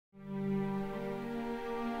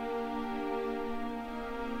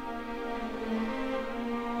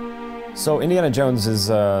So Indiana Jones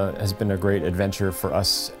has been a great adventure for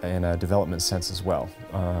us in a development sense as well.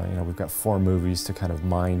 We've got 4 movies to kind of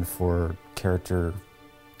mine for character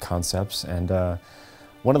concepts, and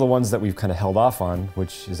one of the ones that we've kind of held off on,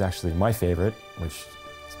 which is actually my favorite, which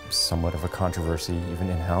is somewhat of a controversy even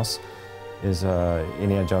in-house, is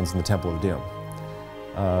Indiana Jones and the Temple of Doom.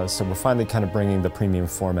 So we're finally kind of bringing the premium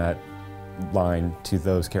format line to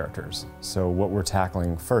those characters. So what we're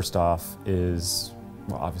tackling first off is,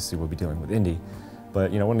 well, obviously we'll be dealing with Indy,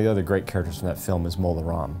 but one of the other great characters from that film is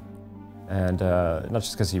Mola. And not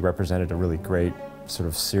just because he represented a really great sort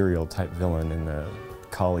of serial type villain in the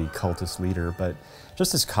Kali cultist leader, but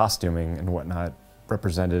just his costuming and whatnot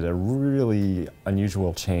represented a really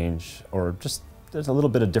unusual change, or just there's a little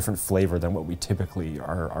bit of different flavor than what we typically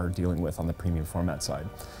are dealing with on the premium format side.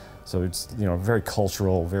 So it's very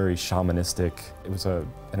cultural, very shamanistic. It was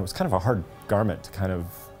kind of a hard garment to kind of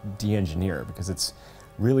de-engineer, because it's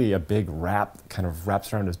really a big wrap, kind of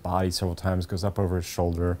wraps around his body several times, goes up over his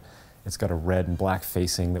shoulder. It's got a red and black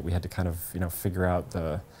facing that we had to kind of figure out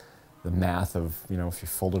the math of, if you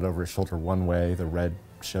fold it over his shoulder one way, the red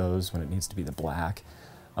shows when it needs to be the black.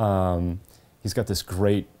 He's got this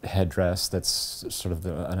great headdress that's sort of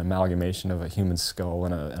an amalgamation of a human skull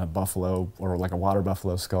and a buffalo, or like a water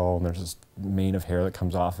buffalo skull, and there's this mane of hair that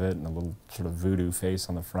comes off it and a little sort of voodoo face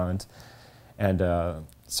on the front. And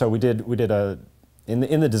so we did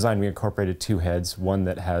in the design we incorporated 2 heads, one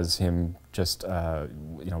that has him just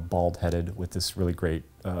bald-headed with this really great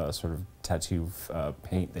sort of tattoo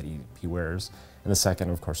paint that he wears, and the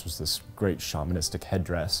second, of course, was this great shamanistic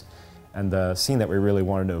headdress. And the scene that we really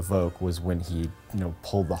wanted to evoke was when he,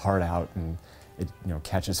 pulled the heart out and it,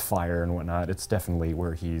 catches fire and whatnot. It's definitely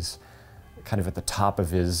where he's kind of at the top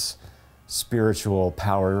of his spiritual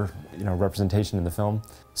power, representation in the film.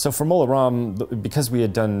 So for Mola, because we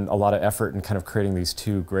had done a lot of effort in kind of creating these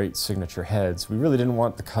 2 great signature heads, we really didn't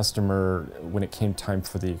want the customer, when it came time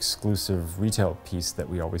for the exclusive retail piece that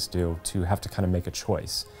we always do, to have to kind of make a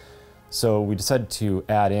choice. So we decided to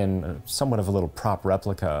add in somewhat of a little prop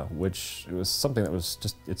replica, which was something that was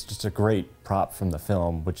it's just a great prop from the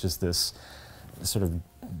film, which is this sort of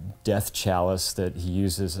death chalice that he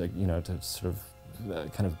uses, to sort of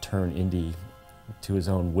kind of turn Indy to his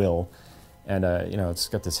own will. And it's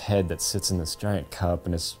got this head that sits in this giant cup,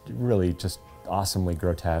 and it's really just awesomely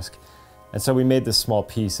grotesque. And so we made this small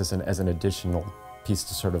piece as an additional piece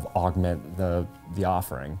to sort of augment the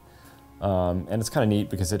offering. And it's kind of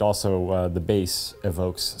neat because it also, the base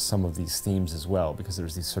evokes some of these themes as well, because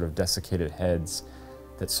there's these sort of desiccated heads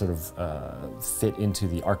that sort of fit into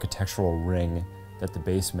the architectural ring that the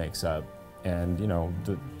base makes up. And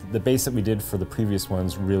the base that we did for the previous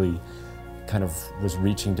ones really kind of was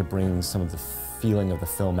reaching to bring some of the feeling of the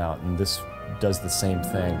film out, and this does the same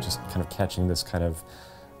thing, just kind of catching this kind of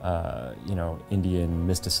Indian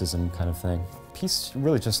mysticism kind of thing. The piece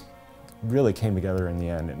really came together in the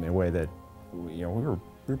end in a way that we were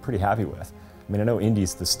pretty happy with. I mean, I know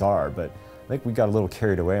Indy's the star, but I think we got a little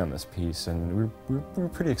carried away on this piece, and we were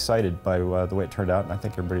pretty excited by the way it turned out, and I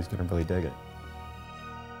think everybody's going to really dig it.